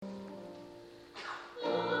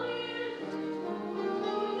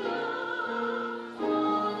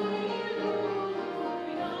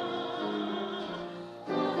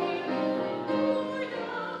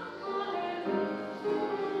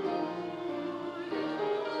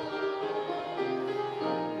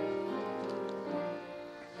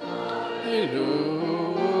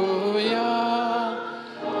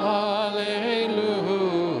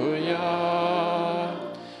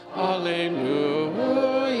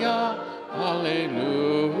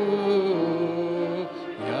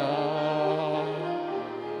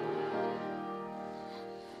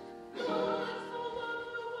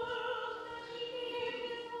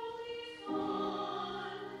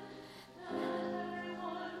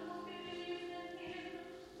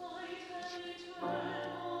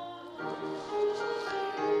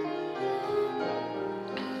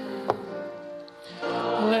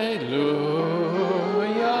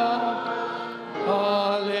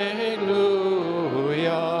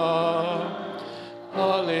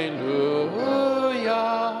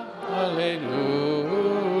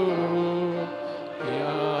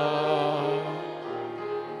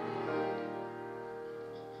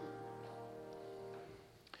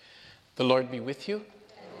The Lord be with you.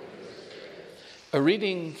 A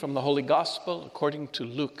reading from the Holy Gospel according to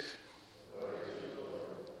Luke.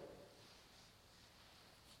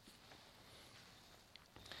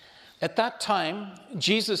 At that time,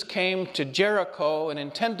 Jesus came to Jericho and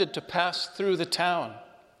intended to pass through the town.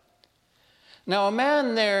 Now a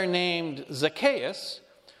man there named Zacchaeus,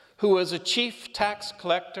 who was a chief tax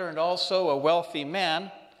collector and also a wealthy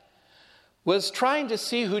man, was trying to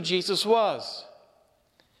see who Jesus was.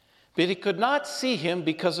 But he could not see him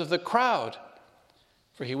because of the crowd,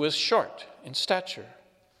 for he was short in stature.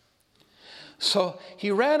 So he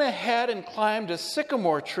ran ahead and climbed a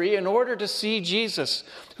sycamore tree in order to see Jesus,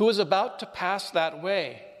 who was about to pass that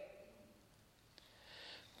way.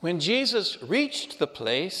 When Jesus reached the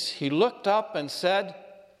place, he looked up and said,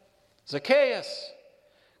 "Zacchaeus,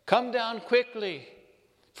 come down quickly,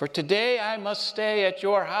 for today I must stay at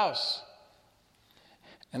your house."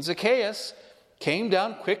 And Zacchaeus came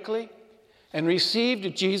down quickly and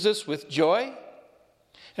received Jesus with joy.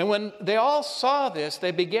 And when they all saw this, they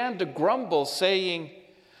began to grumble, saying,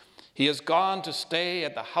 "He has gone to stay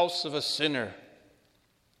at the house of a sinner."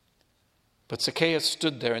 But Zacchaeus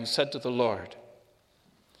stood there and said to the Lord,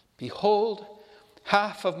 "Behold,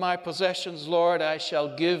 half of my possessions, Lord, I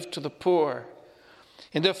shall give to the poor.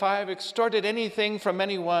 And if I have extorted anything from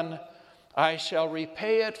anyone, I shall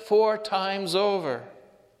repay it 4 times over."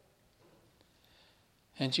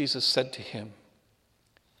 And Jesus said to him,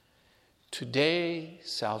 "Today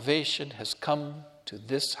salvation has come to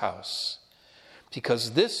this house,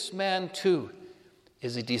 because this man too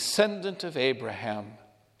is a descendant of Abraham.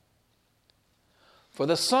 For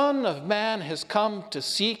the Son of Man has come to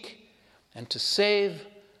seek and to save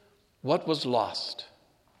what was lost."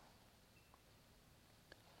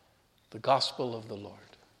 The Gospel of the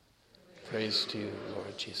Lord. Praise to you,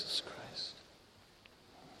 Lord Jesus Christ.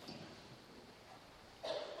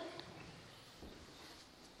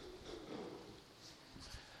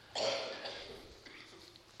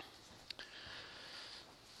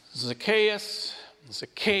 Zacchaeus,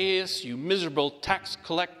 Zacchaeus, you miserable tax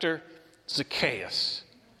collector, Zacchaeus.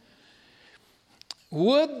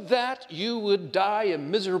 Would that you would die a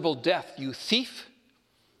miserable death, you thief,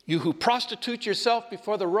 you who prostitute yourself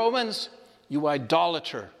before the Romans, you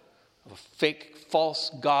idolater of a fake,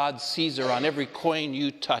 false god Caesar on every coin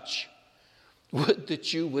you touch. Would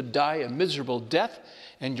that you would die a miserable death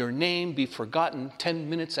and your name be forgotten 10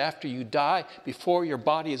 minutes after you die, before your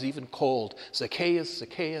body is even cold. Zacchaeus,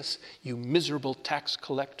 Zacchaeus, you miserable tax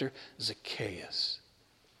collector, Zacchaeus.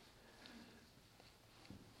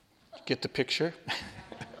 Get the picture?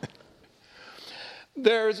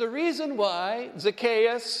 There's a reason why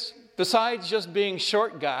Zacchaeus, besides just being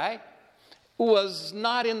short guy, was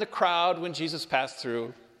not in the crowd when Jesus passed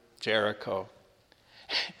through Jericho.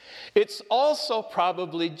 It's also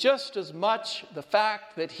probably just as much the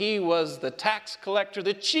fact that he was the tax collector,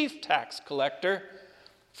 the chief tax collector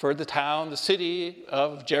for the town, the city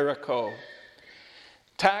of Jericho.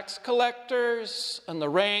 Tax collectors and the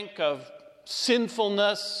rank of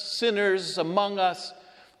sinfulness, sinners among us,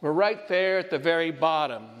 were right there at the very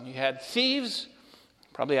bottom. You had thieves,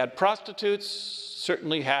 probably had prostitutes,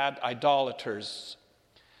 certainly had idolaters.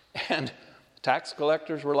 And tax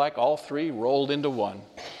collectors were like all three rolled into one.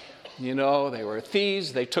 You know, they were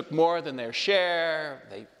thieves, they took more than their share,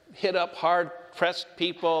 they hit up hard-pressed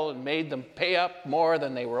people and made them pay up more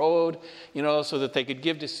than they were owed, you know, so that they could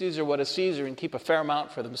give to Caesar what is Caesar and keep a fair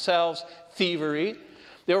amount for themselves. Thievery.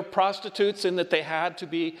 They were prostitutes in that they had to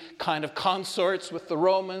be kind of consorts with the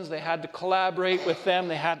Romans. They had to collaborate with them.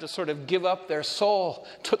 They had to sort of give up their soul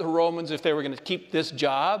to the Romans if they were going to keep this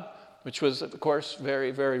job, which was, of course, very,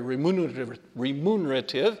 very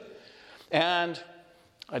remunerative. And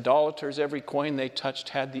idolaters, every coin they touched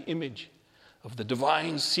had the image of the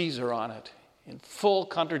divine Caesar on it. in full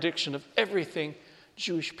contradiction of everything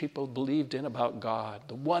Jewish people believed in about God,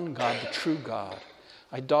 the one God, the true God.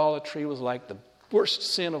 Idolatry was like the worst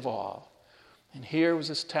sin of all. And here was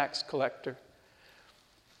this tax collector,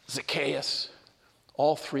 Zacchaeus.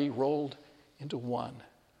 All three rolled into one.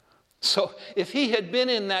 So if he had been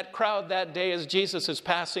in that crowd that day as Jesus is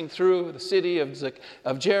passing through the city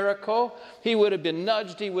of Jericho, he would have been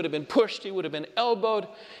nudged, he would have been pushed, he would have been elbowed.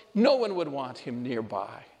 No one would want him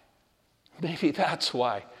nearby. Maybe that's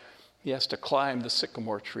why he has to climb the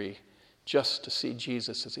sycamore tree just to see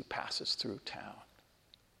Jesus as he passes through town.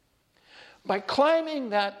 By climbing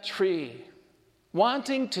that tree,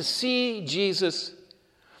 wanting to see Jesus,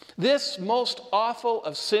 this most awful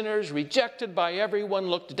of sinners, rejected by everyone,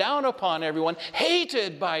 looked down upon everyone,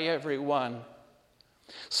 hated by everyone,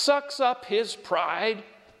 sucks up his pride,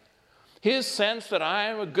 his sense that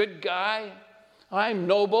I'm a good guy, I'm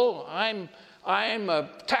noble, I'm a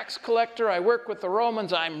tax collector, I work with the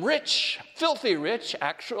Romans, I'm rich, filthy rich,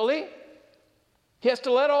 actually. He has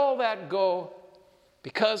to let all that go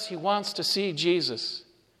because he wants to see Jesus.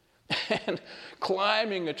 And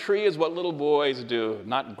climbing a tree is what little boys do,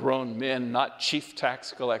 not grown men, not chief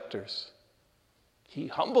tax collectors. He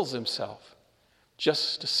humbles himself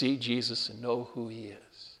just to see Jesus and know who he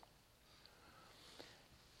is.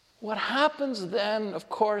 What happens then, of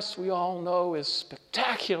course, we all know is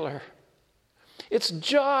spectacular. It's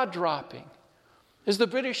jaw-dropping. As the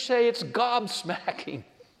British say, it's gobsmacking.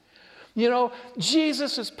 You know,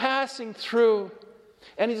 Jesus is passing through,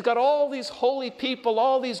 and he's got all these holy people,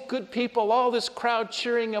 all these good people, all this crowd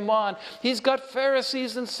cheering him on. He's got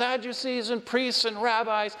Pharisees and Sadducees and priests and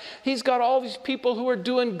rabbis. He's got all these people who are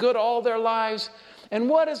doing good all their lives. And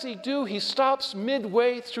what does he do? He stops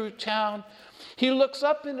midway through town. He looks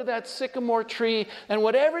up into that sycamore tree, and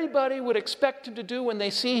what everybody would expect him to do when they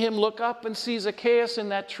see him look up and see Zacchaeus in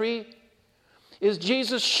that tree is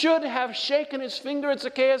Jesus should have shaken his finger at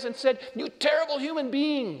Zacchaeus and said, "You terrible human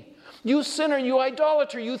being, you sinner, you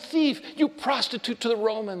idolater, you thief, you prostitute to the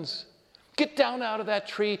Romans. Get down out of that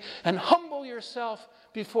tree and humble yourself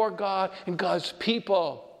before God and God's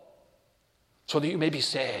people so that you may be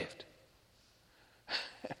saved."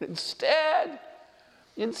 And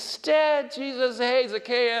Instead, Jesus says, "Hey,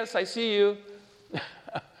 Zacchaeus, I see you.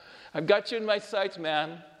 I've got you in my sights,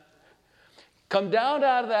 man. Come down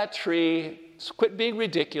out of that tree. Quit being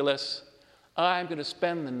ridiculous. I'm going to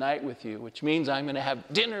spend the night with you, which means I'm going to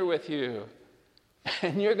have dinner with you.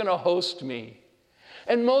 And you're going to host me.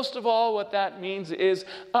 And most of all, what that means is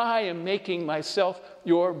I am making myself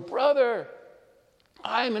your brother.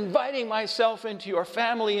 I'm inviting myself into your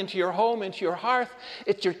family, into your home, into your hearth,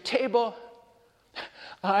 at your table.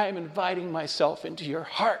 I'm inviting myself into your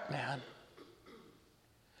heart, man."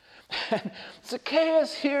 And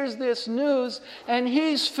Zacchaeus hears this news, and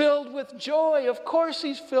he's filled with joy. Of course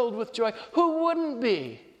he's filled with joy. Who wouldn't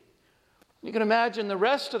be? You can imagine the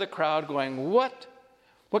rest of the crowd going, What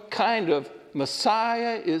kind of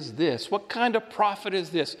Messiah is this? What kind of prophet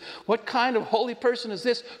is this? What kind of holy person is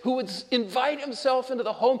this who would invite himself into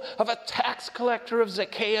the home of a tax collector of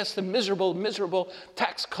Zacchaeus, the miserable, miserable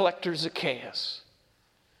tax collector Zacchaeus?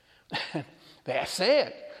 They say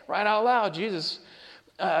it right out loud. "Jesus,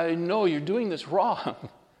 no, you're doing this wrong."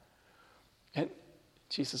 And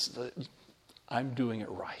Jesus says, "I'm doing it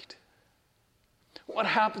right." What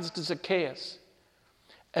happens to Zacchaeus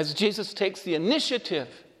as Jesus takes the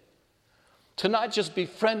initiative to not just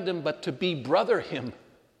befriend him, but to be brother him,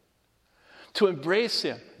 to embrace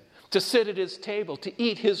him, to sit at his table, to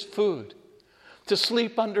eat his food, to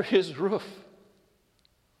sleep under his roof?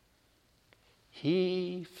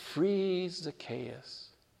 He frees Zacchaeus.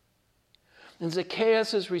 And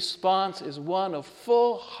Zacchaeus' response is one of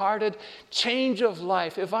full-hearted change of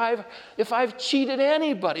life. If I've cheated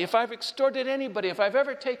anybody, if I've extorted anybody, if I've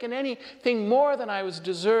ever taken anything more than I was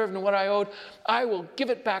deserved and what I owed, I will give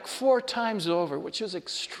it back 4 times over, which is an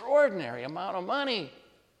extraordinary amount of money.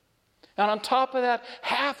 And on top of that,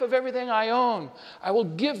 half of everything I own, I will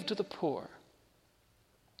give to the poor.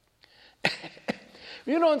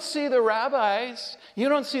 You don't see the rabbis, you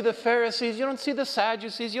don't see the Pharisees, you don't see the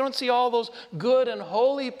Sadducees, you don't see all those good and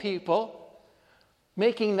holy people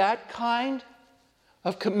making that kind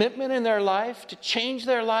of commitment in their life to change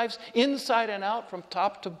their lives inside and out from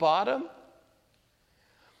top to bottom.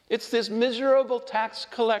 It's this miserable tax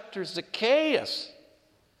collector, Zacchaeus,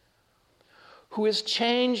 who is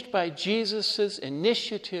changed by Jesus'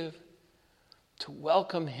 initiative to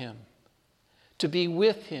welcome him, to be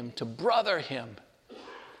with him, to brother him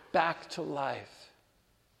back to life.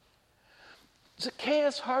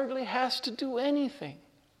 Zacchaeus hardly has to do anything.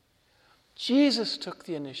 Jesus took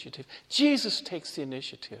the initiative. Jesus takes the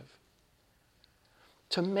initiative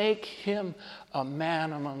to make him a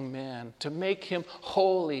man among men, to make him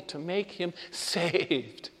holy, to make him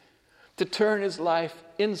saved, to turn his life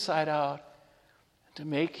inside out, to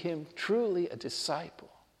make him truly a disciple.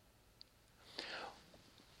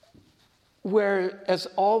 Whereas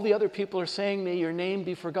all the other people are saying, may your name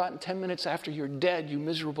be forgotten 10 minutes after you're dead, you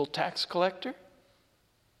miserable tax collector.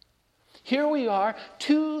 Here we are,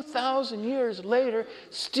 2,000 years later,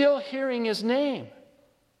 still hearing his name.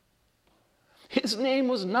 His name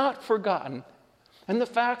was not forgotten. And the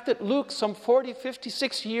fact that Luke, some 40, 50,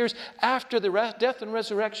 60 years after the death and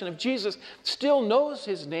resurrection of Jesus, still knows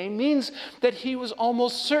his name means that he was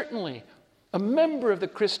almost certainly a member of the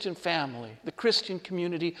Christian family, the Christian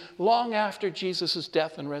community, long after Jesus'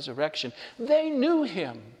 death and resurrection. They knew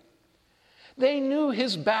him. They knew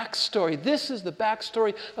his backstory. This is the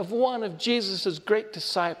backstory of one of Jesus' great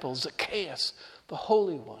disciples, Zacchaeus, the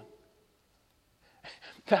Holy One.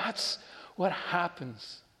 That's what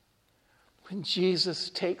happens when Jesus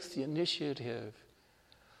takes the initiative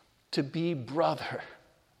to be brother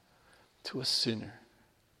to a sinner.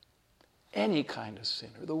 Any kind of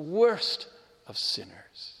sinner, the worst of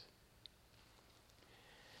sinners.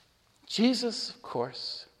 Jesus, of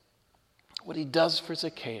course, what he does for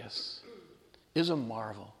Zacchaeus is a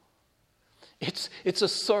marvel. It's a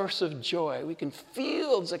source of joy. We can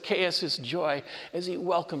feel Zacchaeus' joy as he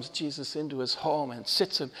welcomes Jesus into his home and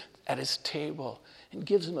sits him at his table and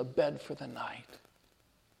gives him a bed for the night.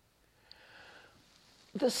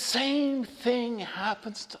 The same thing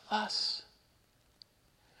happens to us.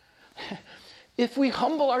 If we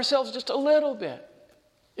humble ourselves just a little bit,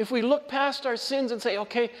 if we look past our sins and say,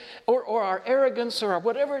 okay, or our arrogance or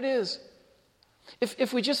whatever it is,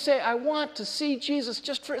 if we just say, I want to see Jesus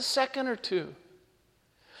just for a second or two.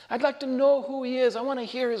 I'd like to know who he is. I want to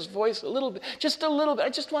hear his voice a little bit, just a little bit. I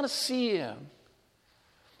just want to see him.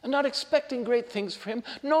 I'm not expecting great things for him,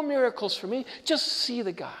 no miracles for me. Just see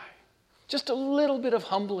the guy. Just a little bit of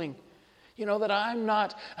humbling, that I'm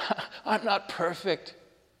not perfect.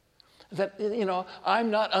 That,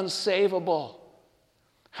 I'm not unsavable.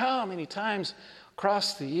 How many times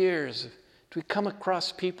across the years do we come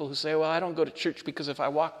across people who say, well, I don't go to church because if I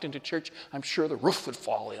walked into church, I'm sure the roof would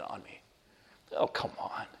fall in on me. Oh, come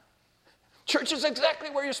on. Church is exactly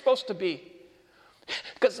where you're supposed to be.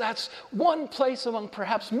 Because that's one place among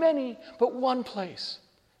perhaps many, but one place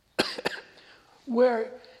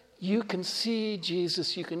where you can see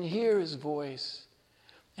Jesus, you can hear his voice,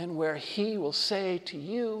 and where he will say to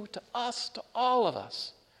you, to us, to all of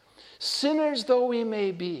us, sinners though we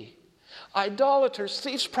may be, idolaters,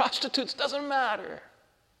 thieves, prostitutes, doesn't matter.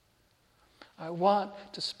 I want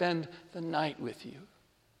to spend the night with you.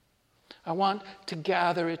 I want to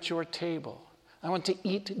gather at your table. I want to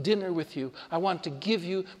eat dinner with you. I want to give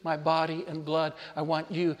you my body and blood. I want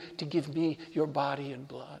you to give me your body and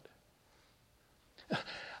blood.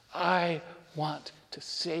 I want to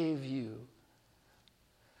save you.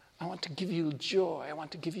 I want to give you joy. I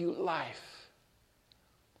want to give you life.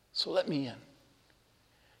 So let me in.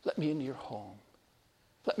 Let me into your home.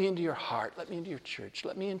 Let me into your heart. Let me into your church.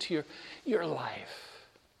 Let me into your life.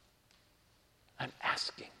 I'm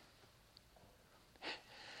asking.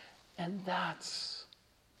 And that's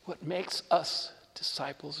what makes us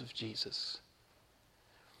disciples of Jesus.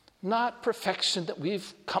 Not perfection that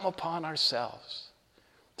we've come upon ourselves.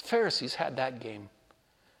 The Pharisees had that game.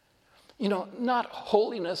 Not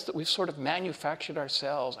holiness that we've sort of manufactured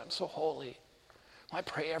ourselves. I'm so holy. I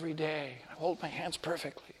pray every day. I hold my hands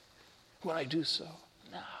perfectly when I do so.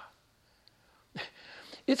 No.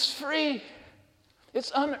 It's free.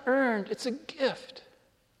 It's unearned. It's a gift.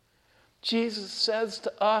 Jesus says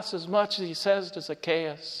to us as much as he says to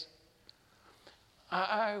Zacchaeus,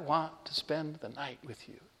 I want to spend the night with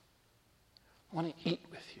you. I want to eat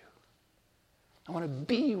with you. I want to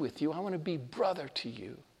be with you. I want to be brother to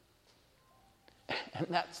you. And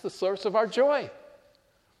that's the source of our joy.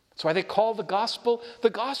 That's why they call the gospel,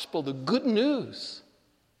 the good news.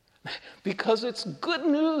 Because it's good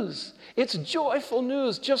news. It's joyful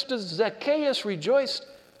news. Just as Zacchaeus rejoiced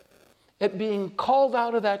at being called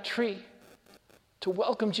out of that tree to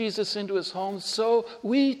welcome Jesus into his home, so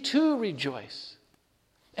we too rejoice.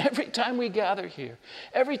 Every time we gather here,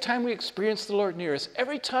 every time we experience the Lord near us,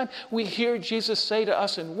 every time we hear Jesus say to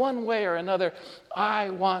us in one way or another,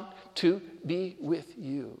 I want to be with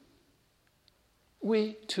you.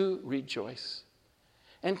 We too rejoice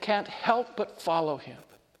and can't help but follow him,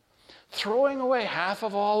 throwing away half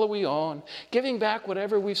of all that we own, giving back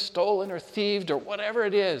whatever we've stolen or thieved or whatever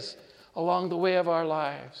it is along the way of our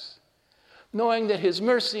lives, knowing that his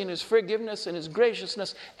mercy and his forgiveness and his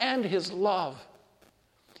graciousness and his love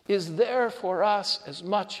is there for us as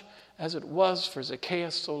much as it was for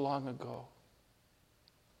Zacchaeus so long ago.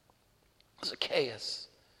 Zacchaeus,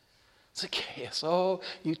 Zacchaeus, oh,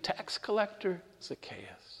 you tax collector,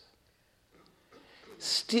 Zacchaeus.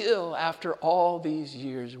 Still, after all these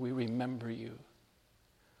years, we remember you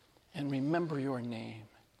and remember your name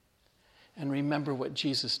and remember what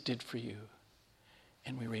Jesus did for you,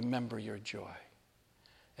 and we remember your joy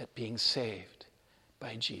at being saved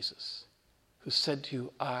by Jesus, who said to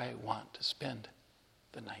you, I want to spend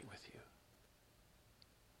the night with you.